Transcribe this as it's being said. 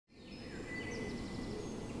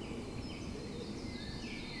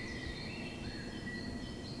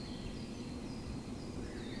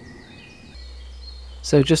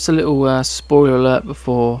So just a little spoiler alert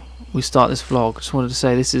before we start this vlog. Just wanted to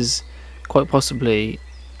say this is quite possibly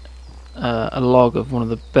a log of one of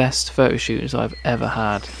the best photo shoots I've ever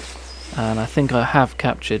had, and I think I have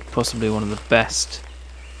captured possibly one of the best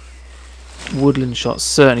woodland shots,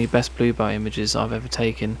 certainly best bluebell images I've ever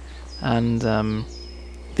taken. And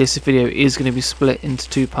this video is going to be split into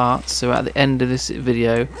two parts, so at the end of this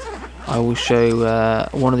video I will show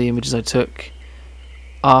one of the images I took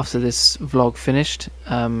after this vlog finished,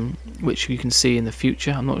 which you can see in the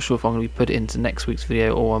future. I'm not sure if I'm going to put it into next week's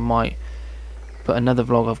video, or I might put another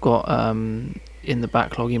vlog I've got in the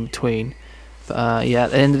backlog in between. But yeah,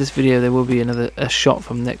 at the end of this video there will be a shot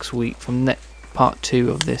from next week, from part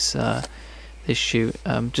 2 of this this shoot.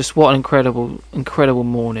 Just what an incredible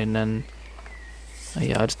morning, and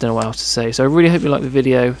yeah, I just don't know what else to say. So I really hope you like the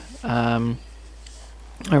video. I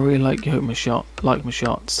really like my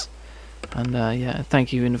shots, and yeah,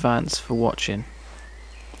 thank you in advance for watching.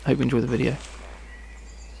 Hope you enjoy the video.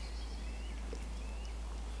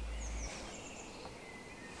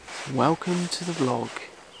 Welcome to the vlog.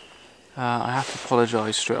 I have to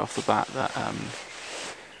apologise straight off the bat that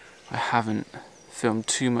I haven't filmed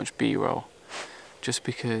too much B-roll, just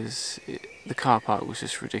because the car park was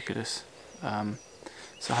just ridiculous. So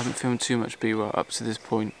I haven't filmed too much B-roll up to this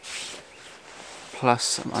point.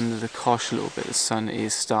 Plus I'm under the cosh a little bit. The sun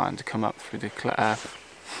is starting to come up through the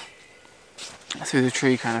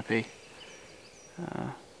tree canopy.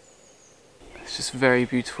 It's just very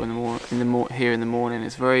beautiful here in the morning.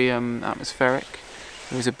 It's very atmospheric.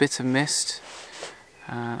 There was a bit of mist,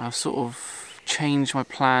 and I've sort of changed my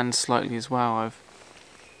plans slightly as well. I've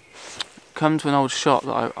come to an old shot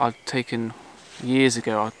that I've taken years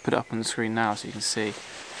ago. I'll put it up on the screen now so you can see,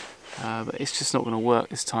 but it's just not going to work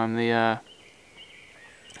this time. The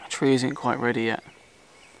tree isn't quite ready yet,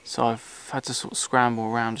 so I've had to sort of scramble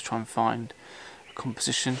around to try and find a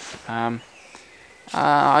composition.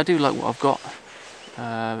 I do like what I've got,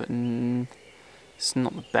 but it's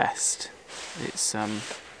not the best. It's the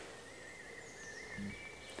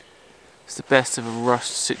best of a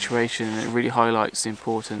rushed situation, and it really highlights the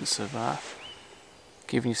importance of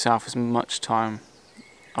giving yourself as much time.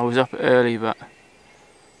 I was up early, but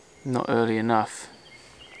not early enough.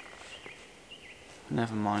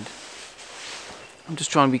 Never mind. I'm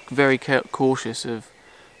just trying to be very cautious of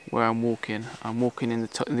where I'm walking. I'm walking in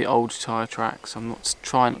the old tyre tracks. I'm not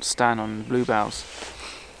trying not to stand on the Bluebells,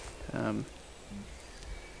 for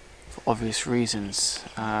obvious reasons.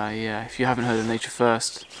 Yeah, if you haven't heard of Nature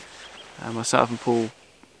First, myself and Paul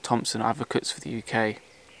Thompson are advocates for the UK.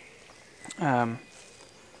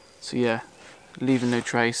 So yeah, leaving no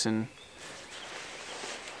trace and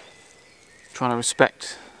trying to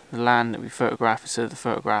respect the land that we photograph instead of the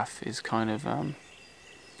photograph is kind of a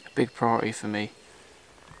big priority for me.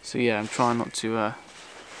 So yeah, I'm trying not to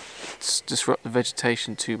disrupt the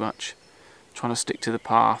vegetation too much. I'm trying to stick to the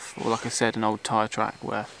path, or like I said, an old tyre track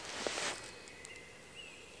where.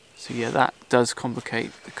 So yeah, that does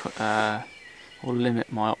complicate or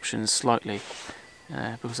limit my options slightly,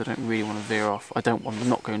 because I don't really want to veer off. I'm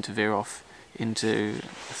not going to veer off into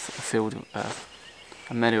a field, a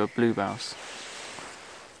meadow of bluebells.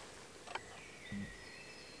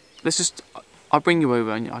 I'll bring you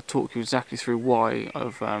over and I'll talk you exactly through why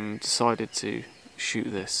I've decided to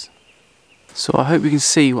shoot this. So I hope you can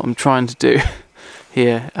see what I'm trying to do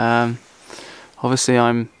here. Obviously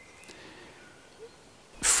I'm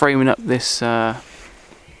framing up this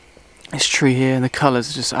this tree here, and the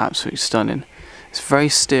colours are just absolutely stunning. It's very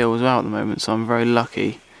still as well at the moment, so I'm very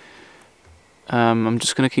lucky. I'm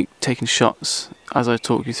just going to keep taking shots as I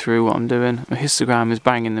talk you through what I'm doing. My histogram is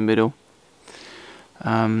bang in the middle.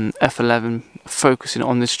 F11 focusing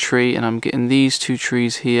on this tree, and I'm getting these two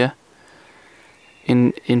trees here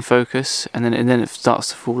in focus, and then it starts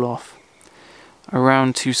to fall off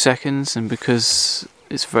around 2 seconds, and because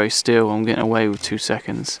it's very still I'm getting away with 2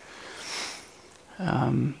 seconds.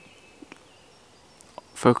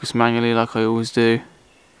 Focus manually like I always do,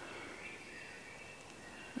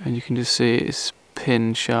 and you can just see it's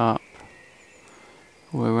pin sharp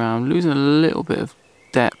all around. Losing a little bit of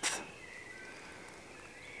depth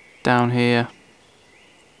down here.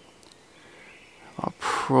 I'm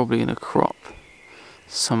probably going to crop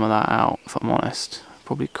some of that out, if I'm honest.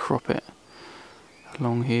 Probably crop it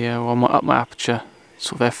along here, or I might up my aperture,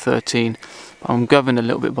 sort of f13. But I'm governed a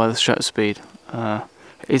little bit by the shutter speed.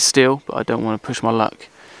 It's still, but I don't want to push my luck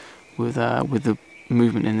with the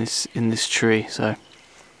movement in this tree. So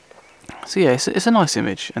yeah, it's a nice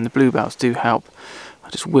image, and the bluebells do help.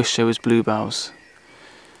 I just wish there was bluebells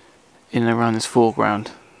in and around this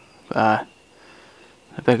foreground. The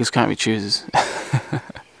beggars can't be choosers.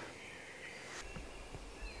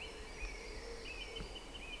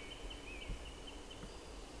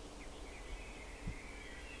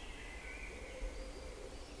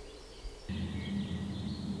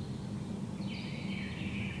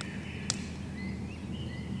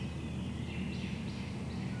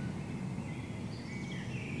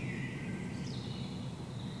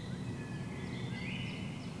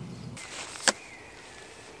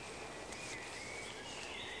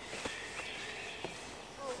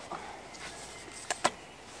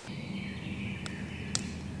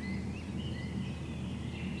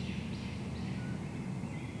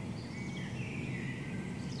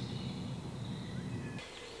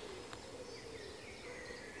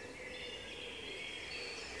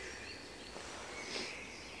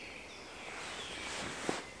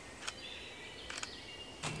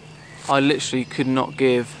 I literally could not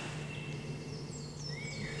give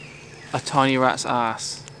a tiny rat's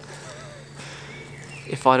ass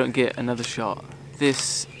if I don't get another shot.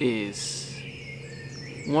 This is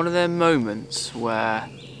one of them moments where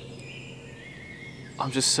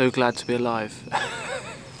I'm just so glad to be alive.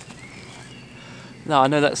 Now I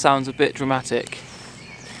know that sounds a bit dramatic,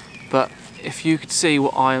 but if you could see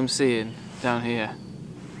what I am seeing down here,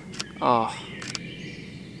 oh,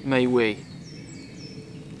 may we.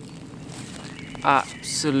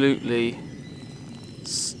 Absolutely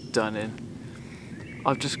stunning.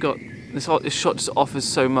 I've just got this shot just offers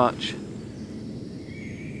so much,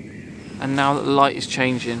 and now that the light is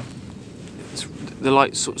changing, the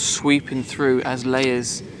light's sort of sweeping through as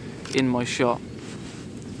layers in my shot.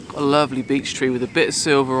 Got a lovely beech tree with a bit of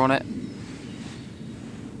silver on it,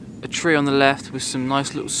 a tree on the left with some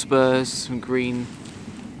nice little spurs, some new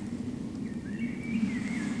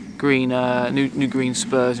green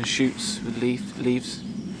spurs and shoots with leaves,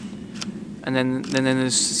 and then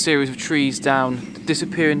there's a series of trees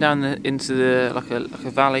disappearing down into the like a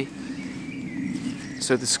valley.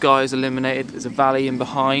 So the sky is eliminated. There's a valley in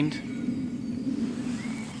behind,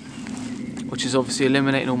 which is obviously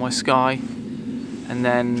eliminating all my sky, and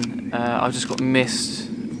then I've just got mist,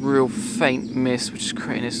 real faint mist, which is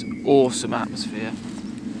creating this awesome atmosphere.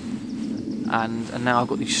 And now I've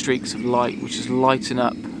got these streaks of light, which is lighting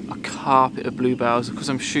up a carpet of bluebells. Because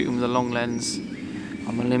I'm shooting with a long lens,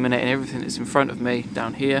 I'm eliminating everything that's in front of me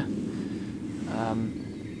down here.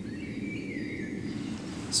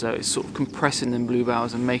 So it's sort of compressing them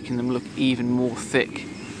bluebells and making them look even more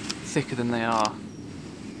thicker than they are.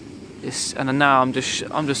 And now I'm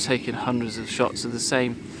just taking hundreds of shots of the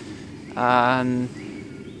same. And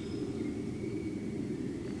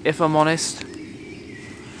if I'm honest,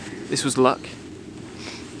 this was luck,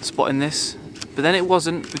 spotting this. But then it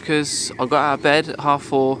wasn't, because I got out of bed at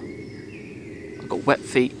 4:30, I got wet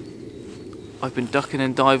feet, I've been ducking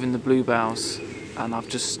and diving the bluebells, and I've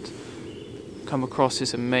just come across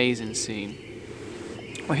this amazing scene.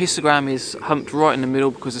 My histogram is humped right in the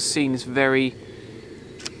middle because the scene is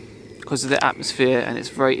because of the atmosphere, and it's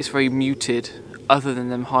very muted other than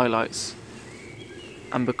them highlights,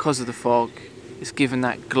 and because of the fog it's given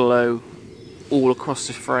that glow all across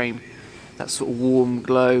the frame. That sort of warm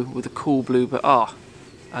glow with the cool blue,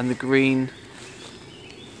 and the green.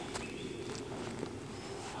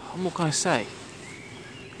 What can I say?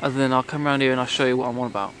 Other than I'll come around here and I'll show you what I'm on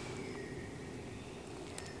about.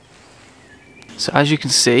 So as you can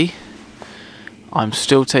see, I'm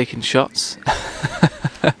still taking shots.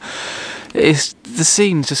 The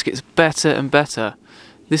scene just gets better and better.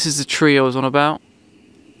 This is the tree I was on about.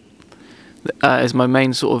 Is my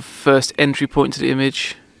main sort of first entry point to the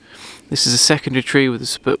image. This is a secondary tree with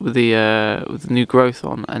the new growth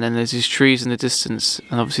on, and then there's these trees in the distance,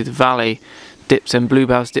 and obviously the valley dips and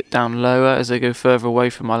bluebells dip down lower as they go further away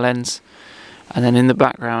from my lens. And then in the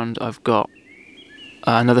background I've got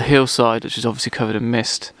another hillside which is obviously covered in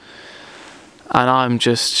mist, and I'm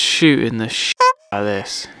just shooting the shit out of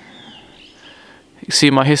this. You can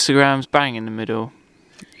see my histogram's bang in the middle.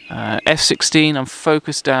 F16, I'm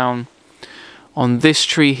focused down on this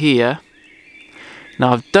tree here.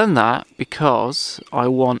 Now I've done that because I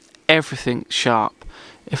want everything sharp.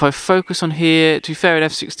 If I focus on here, to be fair,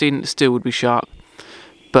 at F16 it still would be sharp,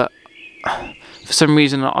 but for some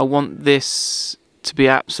reason I want this to be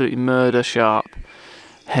absolutely murder sharp.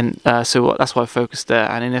 That's why I focused there,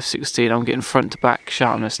 and in F16 I'm getting front to back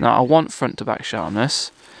sharpness. Now I want front to back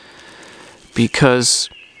sharpness because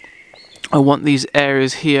I want these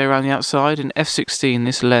areas here around the outside. In F16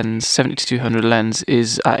 this lens, 70-200 lens,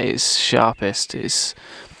 is at its sharpest. It's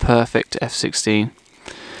perfect F16,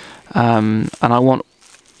 and I want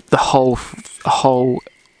the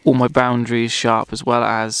all my boundaries sharp, as well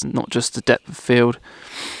as not just the depth of field.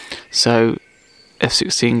 So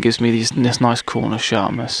F16 gives me this nice corner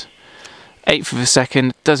sharpness. 1/8 of a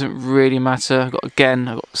second doesn't really matter. I got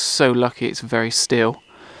so lucky, it's very still,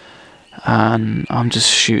 and I'm just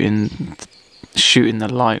shooting the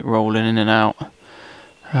light rolling in and out.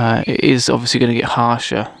 It is obviously going to get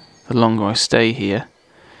harsher the longer I stay here,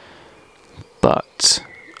 but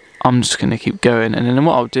I'm just going to keep going. And then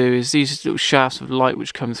what I'll do is these little shafts of light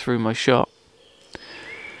which come through my shot,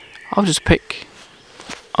 I'll just pick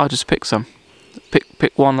some.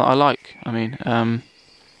 Pick one that I like. I mean,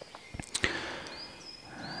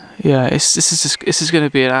 yeah, this is going to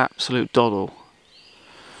be an absolute doddle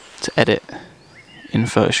to edit in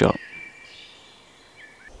Photoshop.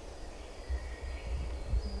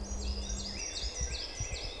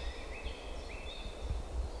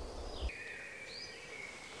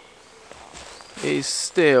 It is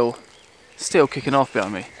still kicking off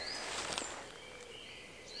behind me.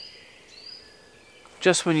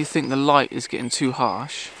 just when you think the light is getting too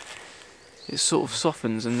harsh, it sort of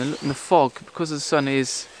softens, and the fog, because the sun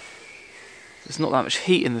is, there's not that much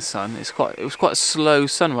heat in the sun, it was quite a slow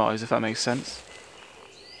sunrise, if that makes sense.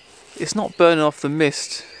 It's not burning off the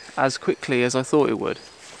mist as quickly as I thought it would.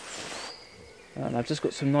 And I've just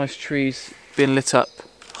got some nice trees being lit up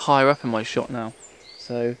higher up in my shot now.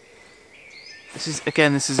 So this is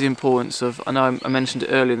the importance of, I know I mentioned it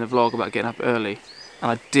earlier in the vlog about getting up early,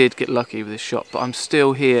 and I did get lucky with this shot, but I'm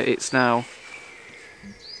still here. It's only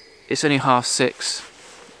 6:30.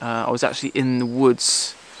 I was actually in the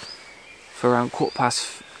woods for around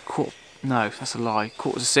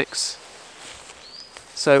 6:15.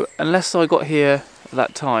 So unless I got here at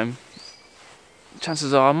that time,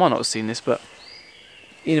 chances are I might not have seen this, but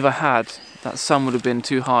even if I had, that sun would have been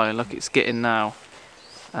too high, like it's getting now.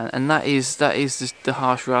 And that is the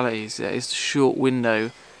harsh reality. That is the short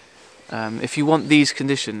window. If you want these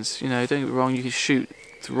conditions, you know, don't get me wrong, you can shoot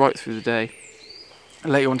right through the day.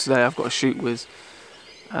 Later on today, I've got a shoot with.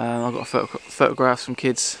 I've got photographs from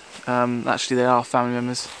kids. Actually, they are family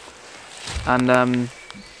members. And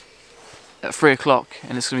at 3 o'clock,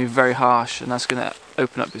 and it's going to be very harsh, and that's going to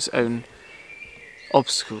open up its own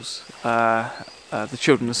obstacles. The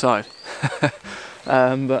children aside.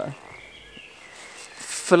 But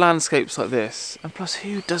for landscapes like this, and plus,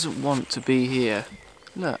 who doesn't want to be here?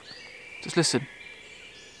 Look, just listen.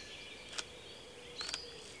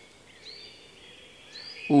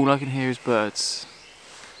 All I can hear is birds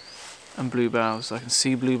and bluebells. I can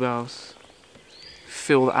see bluebells,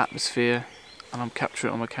 feel the atmosphere, and I'm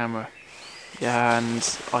capturing it on my camera. Yeah,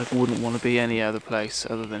 and I wouldn't want to be any other place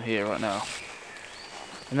other than here right now.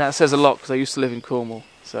 And that says a lot, because I used to live in Cornwall,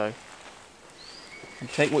 so you can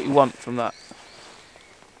take what you want from that.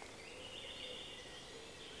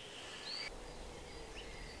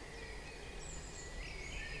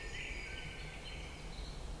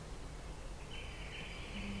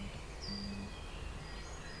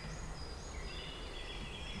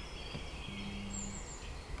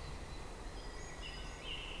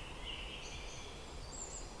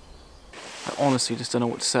 I honestly just don't know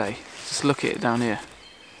what to say. Just look at it down here.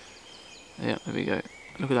 Yeah, there we go.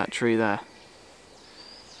 Look at that tree there.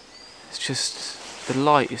 It's just, the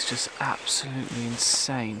light is just absolutely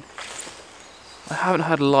insane. I haven't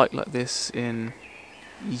had a light like this in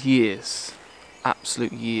years.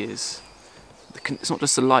 Absolute years. It's not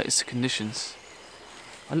just the light, it's the conditions.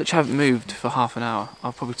 I literally haven't moved for half an hour. I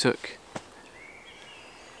probably took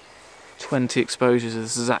 20 exposures of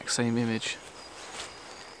this exact same image.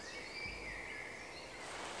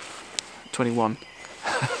 21.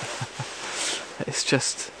 It's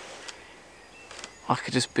just, I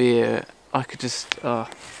could just really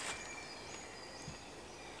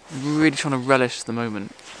trying to relish the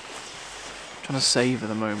moment, trying to savour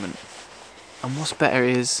the moment. And what's better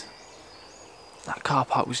is, that car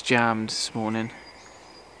park was jammed this morning,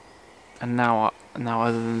 and now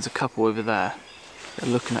other than there's a couple over there, they're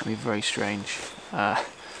looking at me very strange, for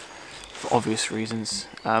obvious reasons.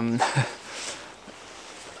 There's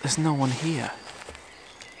no one here.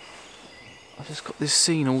 I've just got this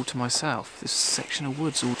scene all to myself, this section of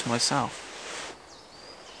woods all to myself.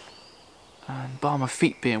 And bar my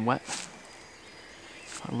feet being wet,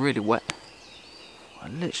 really wet, I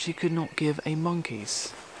literally could not give a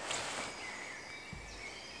monkey's.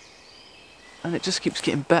 And it just keeps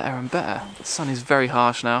getting better and better. The sun is very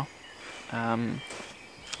harsh now. You can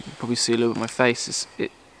probably see a little bit of my face.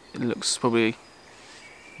 It looks probably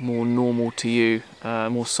more normal to you,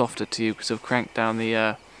 more softer to you, because I've cranked down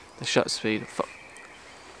the shutter speed.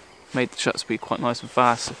 Made the shutter speed quite nice and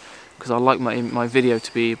fast, because I like my video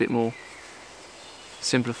to be a bit more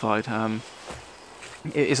simplified.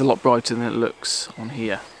 It is a lot brighter than it looks on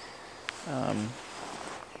here. And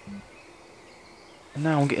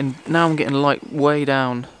now I'm getting light way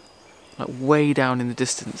down in the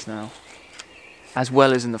distance now, as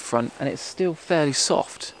well as in the front, and it's still fairly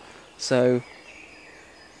soft. So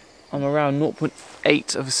I'm around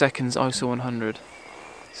 0.8 of a second's ISO 100.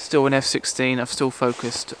 Still in f/16. I've still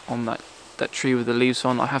focused on that tree with the leaves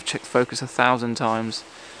on. I have checked focus 1,000 times,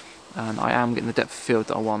 and I am getting the depth of field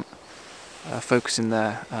that I want. Focusing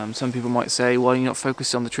there. Some people might say, well, you're not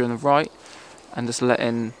focusing on the tree on the right and just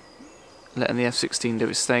letting the f/16 do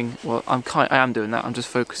its thing. Well, I am doing that. I'm just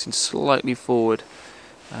focusing slightly forward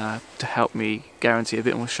to help me guarantee a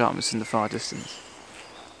bit more sharpness in the far distance.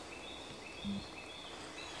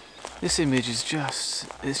 This image is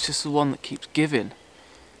it's just the one that keeps giving.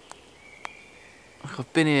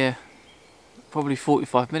 I've been here probably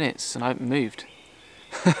 45 minutes and I haven't moved.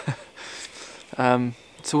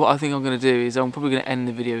 So what I think I'm going to do is I'm probably going to end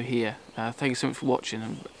the video here. Thank you so much for watching,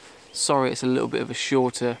 and Sorry it's a little bit of a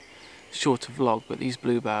shorter vlog, but these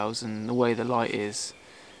bluebells and the way the light is,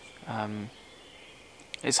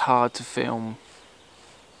 it's hard to film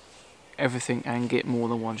everything and get more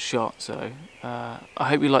than one shot. So I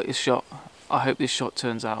hope you like this shot. I hope this shot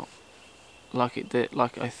turns out like it did,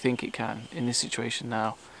 like I think it can in this situation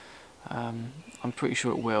now. I'm pretty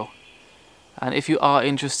sure it will. And if you are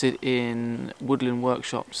interested in woodland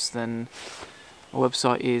workshops, then my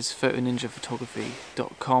website is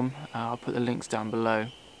photoninjaphotography.com. I'll put the links down below.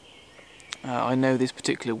 I know this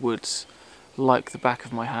particular woods like the back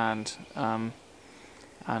of my hand, and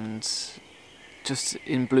just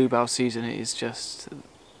in bluebell season it is just,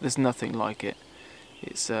 there's nothing like it.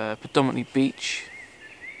 It's predominantly beech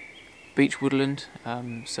woodland,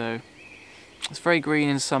 so it's very green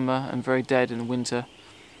in summer and very dead in winter,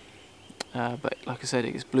 but like I said,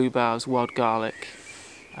 it's bluebells, wild garlic.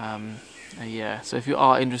 Yeah, so if you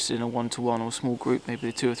are interested in a one-to-one or a small group,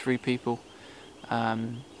 maybe 2 or 3 people,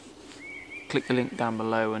 click the link down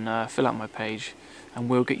below and fill out my page and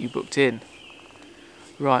we'll get you booked in.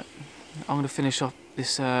 Right, I'm going to finish off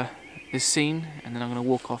this scene, and then I'm going to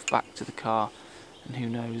walk off back to the car, and who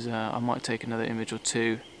knows, I might take another image or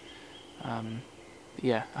 2.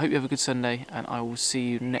 Yeah, I hope you have a good Sunday, and I will see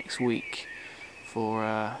you next week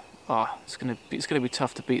for it's gonna be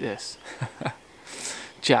tough to beat this.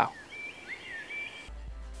 Ciao.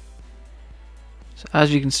 So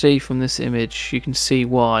as you can see from this image, you can see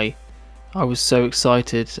why I was so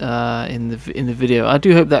excited in the video. I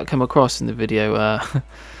do hope that came across in the video.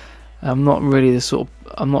 I'm not really the sort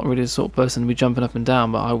of person to be jumping up and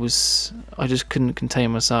down, but I just couldn't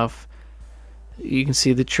contain myself. You can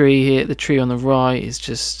see the tree here, the tree on the right is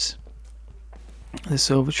just the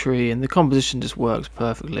silver tree, and the composition just works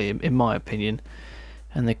perfectly in my opinion,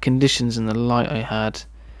 and the conditions and the light I had,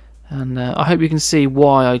 and I hope you can see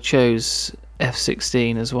why I chose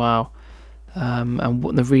f/16 as well, and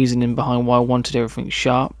what the reasoning behind why I wanted everything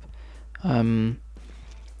sharp.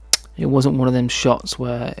 It wasn't one of them shots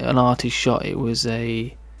where an artist shot. It was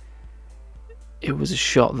a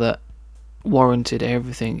shot that warranted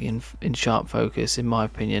everything in sharp focus, in my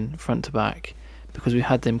opinion, front to back, because we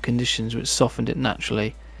had them conditions which softened it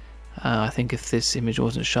naturally. I think if this image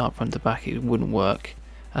wasn't sharp front to back, it wouldn't work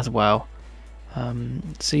as well.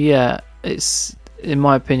 So yeah, it's, in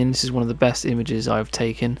my opinion, this is one of the best images I've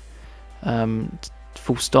taken,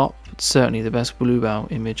 full stop. It's certainly the best bluebell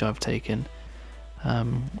image I've taken.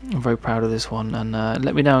 I'm very proud of this one, and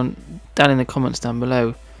let me down in the comments down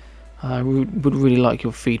below. I would really like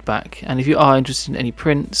your feedback, and if you are interested in any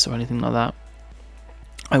prints or anything like that,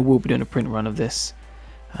 I will be doing a print run of this,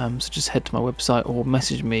 so just head to my website or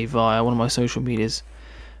message me via one of my social medias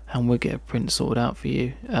and we'll get a print sorted out for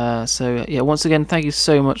you. So yeah, once again, thank you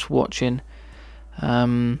so much for watching,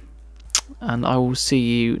 and I will see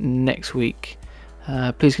you next week.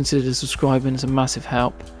 Please consider subscribing, it's a massive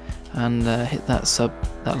help, and hit that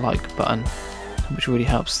like button, which really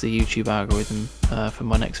helps the YouTube algorithm for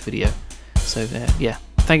my next video. So yeah,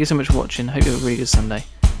 thank you so much for watching. Hope you have a really good Sunday,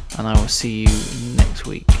 and I will see you next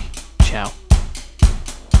week. Ciao.